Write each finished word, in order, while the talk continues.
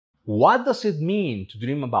What does it mean to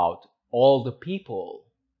dream about all the people?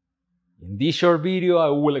 In this short video, I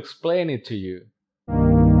will explain it to you.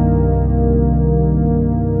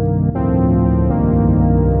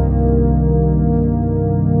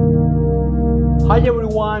 Hi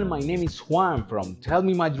everyone, my name is Juan from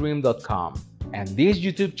tellmemydream.com, and this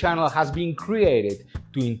YouTube channel has been created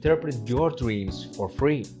to interpret your dreams for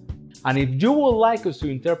free. And if you would like us to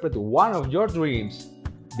interpret one of your dreams,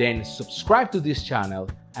 then subscribe to this channel,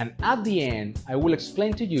 and at the end I will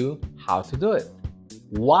explain to you how to do it.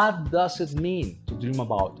 What does it mean to dream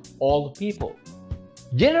about old people?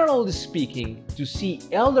 Generally speaking, to see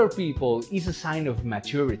elder people is a sign of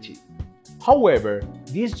maturity. However,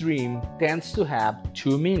 this dream tends to have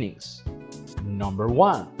two meanings. Number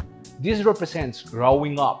one, this represents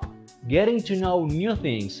growing up, getting to know new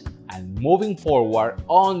things, and moving forward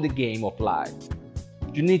on the game of life.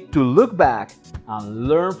 You need to look back and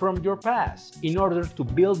learn from your past in order to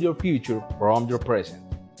build your future from your present.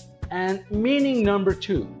 And meaning number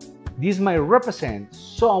two, this might represent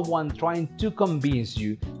someone trying to convince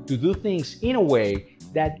you to do things in a way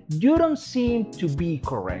that you don't seem to be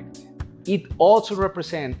correct. It also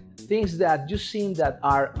represents things that you seem that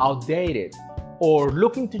are outdated or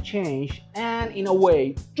looking to change, and in a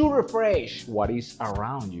way to refresh what is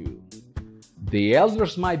around you. The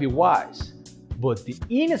elders might be wise, but the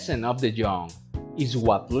innocence of the young is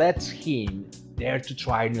what lets him dare to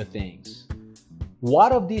try new things.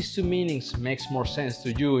 What of these two meanings makes more sense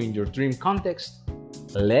to you in your dream context?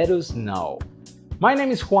 Let us know. My name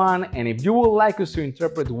is Juan, and if you would like us to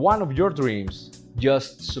interpret one of your dreams,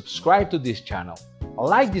 just subscribe to this channel,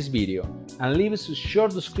 like this video, and leave us a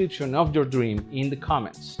short description of your dream in the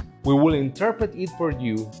comments. We will interpret it for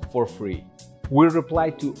you for free. We'll reply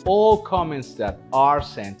to all comments that are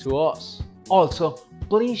sent to us. Also,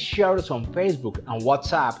 please share us on Facebook and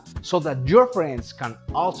WhatsApp so that your friends can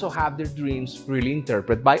also have their dreams really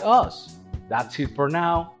interpreted by us. That's it for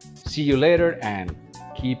now. See you later and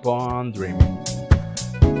keep on dreaming.